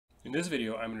In this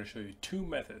video, I'm going to show you two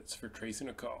methods for tracing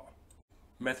a call.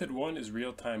 Method 1 is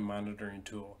real-time monitoring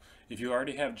tool. If you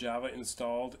already have Java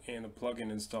installed and a plugin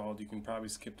installed, you can probably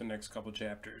skip the next couple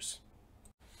chapters.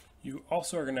 You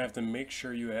also are going to have to make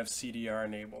sure you have CDR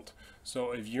enabled.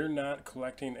 So if you're not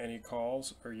collecting any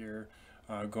calls or you're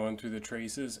going through the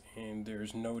traces and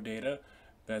there's no data,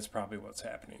 that's probably what's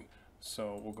happening.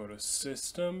 So we'll go to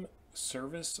System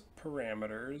Service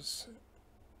Parameters.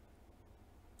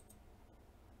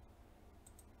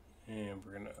 And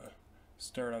we're going to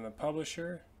start on the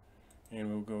publisher, and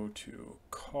we'll go to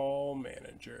Call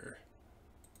Manager.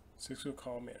 CUCM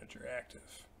Call Manager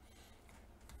active.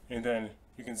 And then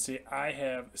you can see I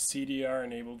have CDR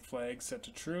enabled flag set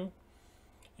to true,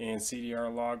 and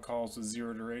CDR log calls with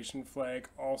 0 duration flag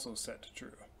also set to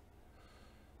true.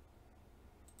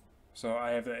 So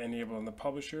I have that enabled on the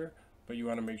publisher, but you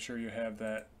want to make sure you have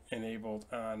that enabled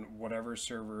on whatever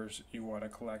servers you want to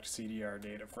collect CDR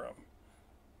data from.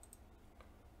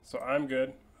 So I'm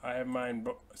good. I have mine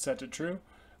set to true,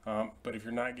 but if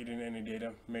you're not getting any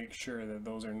data, make sure that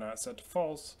those are not set to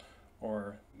false,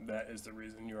 or that is the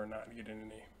reason you are not getting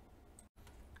any.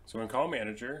 So in Call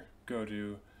Manager, go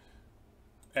to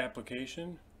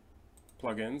Application,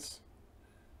 Plugins,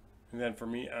 and then for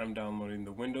me, I'm downloading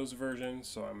the Windows version,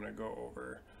 so I'm going to go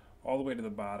over all the way to the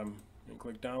bottom and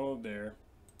click Download there.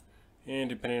 And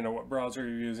depending on what browser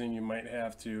you're using, you might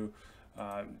have to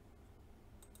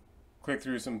click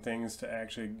through some things to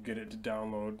actually get it to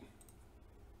download.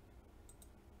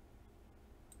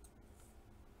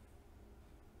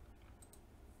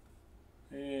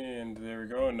 And there we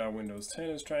go. And now Windows 10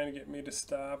 is trying to get me to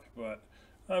stop, but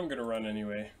I'm going to run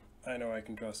anyway. I know I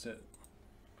can trust it.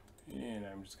 And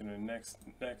I'm just going to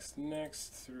next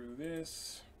through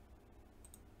this.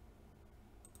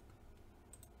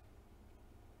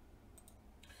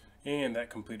 And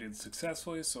that completed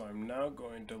successfully, so I'm now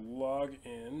going to log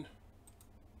in.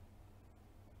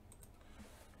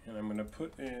 And I'm going to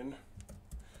put in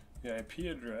the IP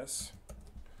address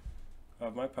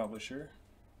of my publisher,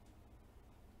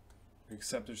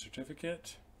 accept the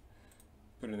certificate,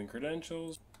 put in the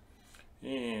credentials,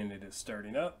 and it is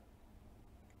starting up.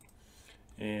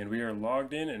 And we are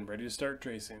logged in and ready to start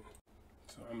tracing.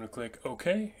 So I'm going to click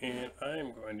OK, and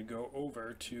I'm going to go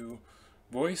over to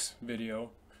voice,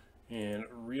 video, and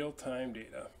real-time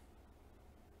data.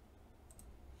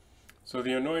 So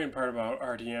the annoying part about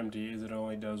RTMT is it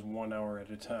only does 1 hour at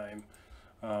a time,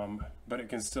 but it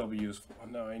can still be useful.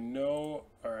 Now I know,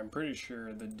 or I'm pretty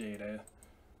sure the data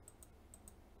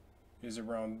is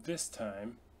around this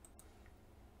time.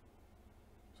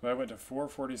 So I went to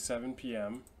 4:47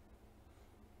 p.m.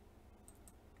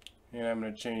 and I'm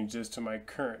going to change this to my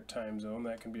current time zone.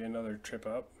 That can be another trip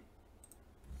up.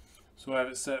 So I have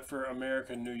it set for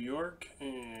America, New York,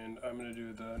 and I'm going to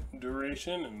do the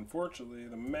duration, and unfortunately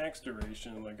the max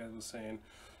duration, like I was saying,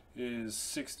 is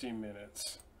 60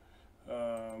 minutes.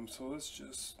 So let's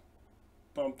just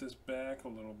bump this back a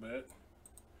little bit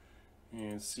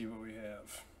and see what we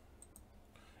have.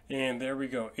 And there we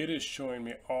go. It is showing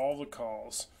me all the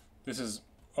calls. This is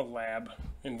a lab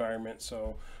environment,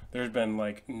 so there's been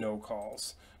like no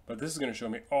calls. But this is going to show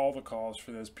me all the calls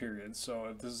for this period. So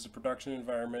if this is a production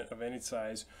environment of any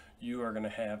size, you are going to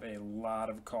have a lot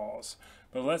of calls.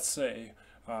 But let's say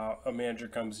a manager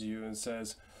comes to you and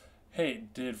says, hey,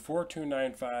 did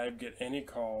 4295 get any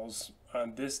calls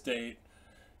on this date,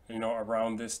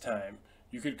 around this time?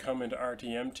 You could come into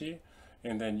RTMT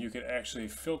and then you could actually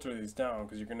filter these down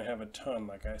because you're going to have a ton,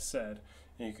 like I said.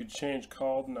 And you could change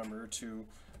call number to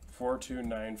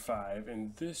 4295,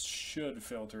 and this should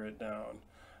filter it down.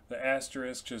 The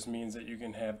asterisk just means that you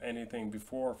can have anything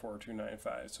before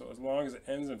 4295. So as long as it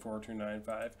ends in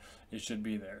 4295, it should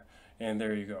be there. And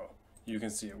there you go. You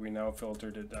can see it. We now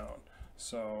filtered it down.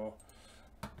 So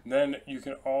then you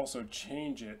can also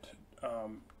change it,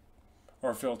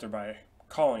 or filter by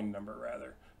calling number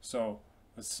rather. So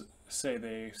let's say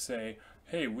they say,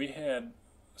 hey, we had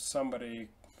somebody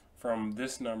from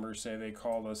this number say they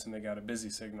called us and they got a busy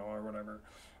signal or whatever,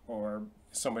 or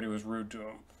somebody was rude to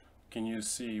them. Can you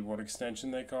see what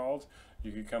extension they called?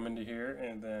 You could come into here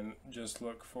and then just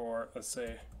look for, let's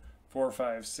say,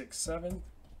 4567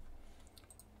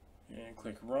 and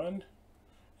click run.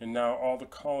 And now all the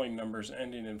calling numbers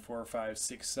ending in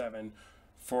 4567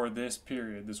 for this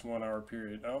period, this 1 hour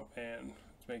period. Oh, and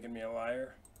it's making me a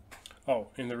liar. Oh,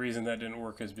 and the reason that didn't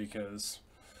work is because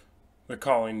the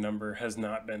calling number has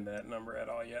not been that number at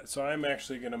all yet. So I'm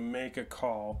actually going to make a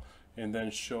call and then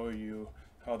show you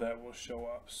how that will show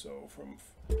up. So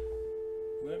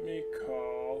let me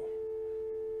call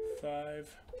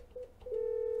 5.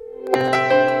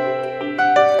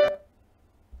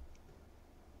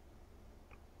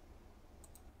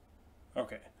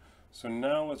 Okay, so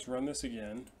now let's run this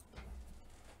again,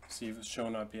 see if it's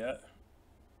shown up yet.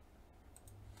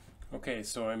 Okay,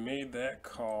 so I made that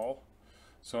call.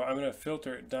 So I'm going to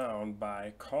filter it down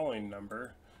by calling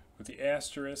number with the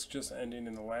asterisk just ending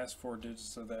in the last 4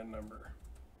 digits of that number.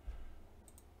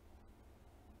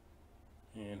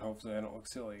 And hopefully I don't look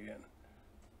silly again.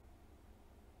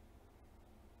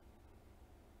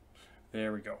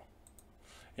 There we go.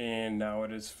 And now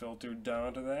it is filtered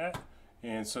down to that.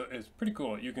 And so it's pretty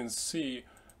cool. You can see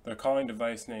the calling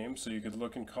device name, so you could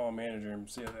look in Call Manager and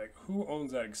see like who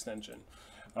owns that extension.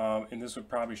 And this would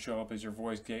probably show up as your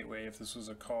voice gateway if this was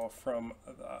a call from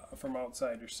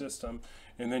outside your system.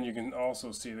 And then you can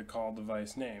also see the call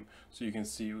device name, so you can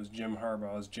see it was Jim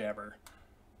Harbaugh's Jabber.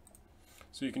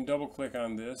 So you can double click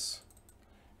on this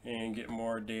and get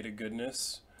more data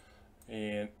goodness,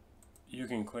 and you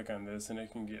can click on this and it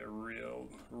can get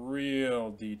real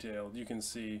detailed. You can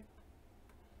see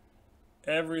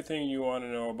everything you want to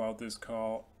know about this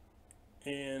call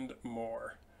and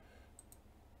more.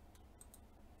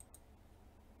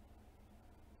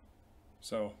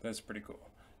 So that's pretty cool.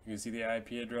 You can see the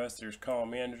IP address, there's Call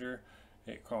Manager,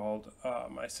 it called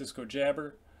my Cisco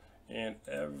Jabber, and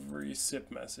every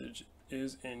SIP message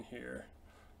is in here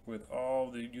with all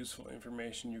the useful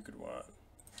information you could want.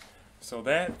 So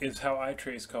that is how I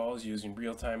trace calls using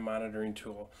real-time monitoring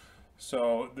tool.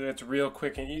 So that's real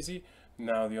quick and easy.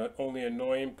 Now the only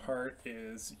annoying part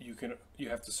is you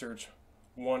have to search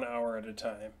 1 hour at a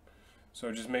time.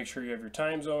 So just make sure you have your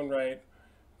time zone right,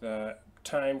 the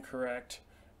time correct,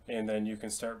 and then you can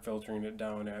start filtering it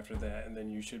down after that, and then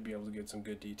you should be able to get some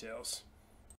good details.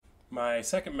 My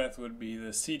second method would be the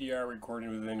CDR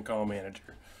recording within Call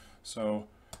Manager. So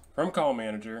from Call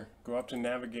Manager, go up to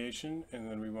Navigation, and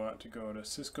then we want to go to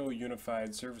Cisco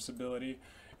Unified Serviceability,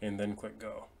 and then click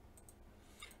Go.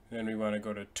 Then we want to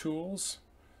go to Tools,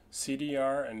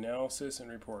 CDR, Analysis,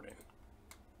 and Reporting.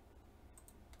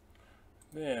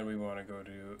 Then we want to go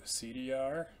to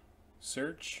CDR,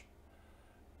 Search,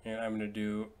 and I'm going to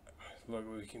do, look,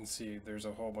 we can see there's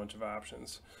a whole bunch of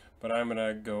options, but I'm going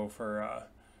to go for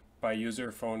by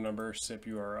user, phone number, SIP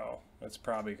URL. That's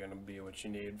probably going to be what you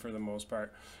need for the most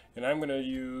part. And I'm going to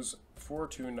use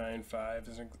 4295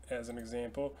 as an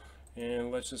example,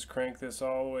 and let's just crank this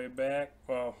all the way back.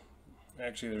 Well,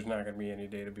 actually there's not going to be any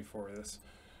data before this,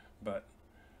 but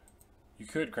you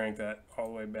could crank that all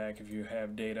the way back if you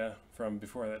have data from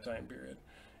before that time period.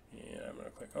 And I'm going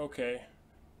to click OK,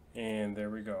 and there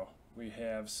we go. We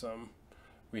have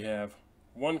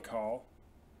one call,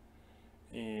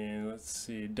 and let's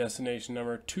see, destination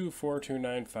number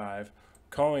 24295,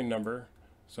 calling number,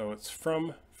 so it's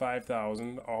from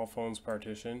 5000 all phones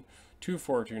partition,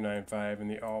 24295 in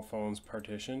the all phones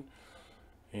partition,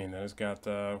 and then it's got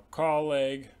the call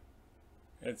leg,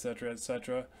 etc.,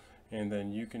 etc., and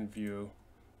then you can view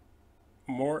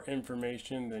more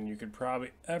information than you could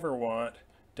probably ever want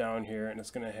down here, and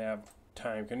it's going to have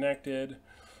time connected,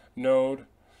 node,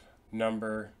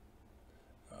 number,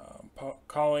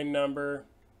 calling number,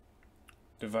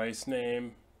 device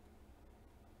name,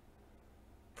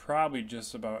 probably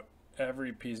just about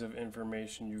every piece of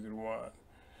information you could want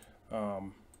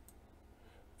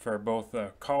for both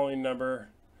the calling number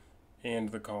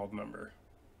and the called number.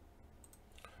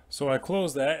 So I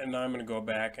close that, and now I'm going to go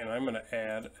back and I'm going to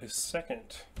add a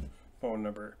second phone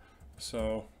number.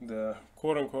 So the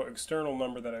quote-unquote external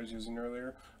number that I was using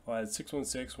earlier, I'll add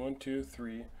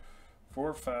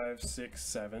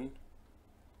 616-123-4567,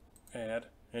 add,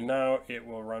 and now it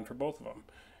will run for both of them.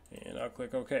 And I'll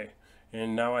click OK.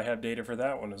 And now I have data for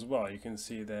that one as well. You can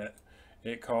see that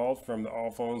it called from the all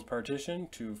phones partition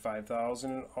to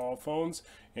 5000 in all phones,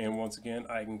 and once again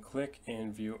I can click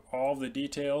and view all the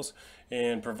details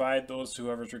and provide those to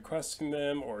whoever's requesting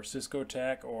them, or Cisco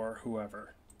TAC, or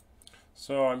whoever.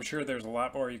 So I'm sure there's a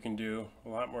lot more you can do, a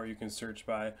lot more you can search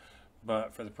by,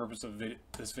 but for the purpose of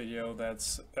this video,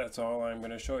 that's all I'm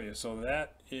going to show you. So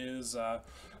that is how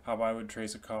I would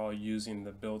trace a call using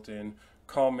the built-in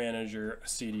Call Manager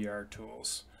CDR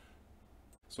tools.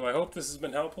 So I hope this has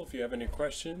been helpful. If you have any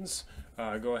questions,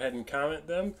 go ahead and comment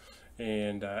them.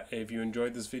 And if you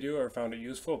enjoyed this video or found it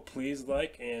useful, please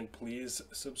like and please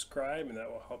subscribe, and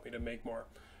that will help me to make more.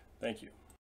 Thank you.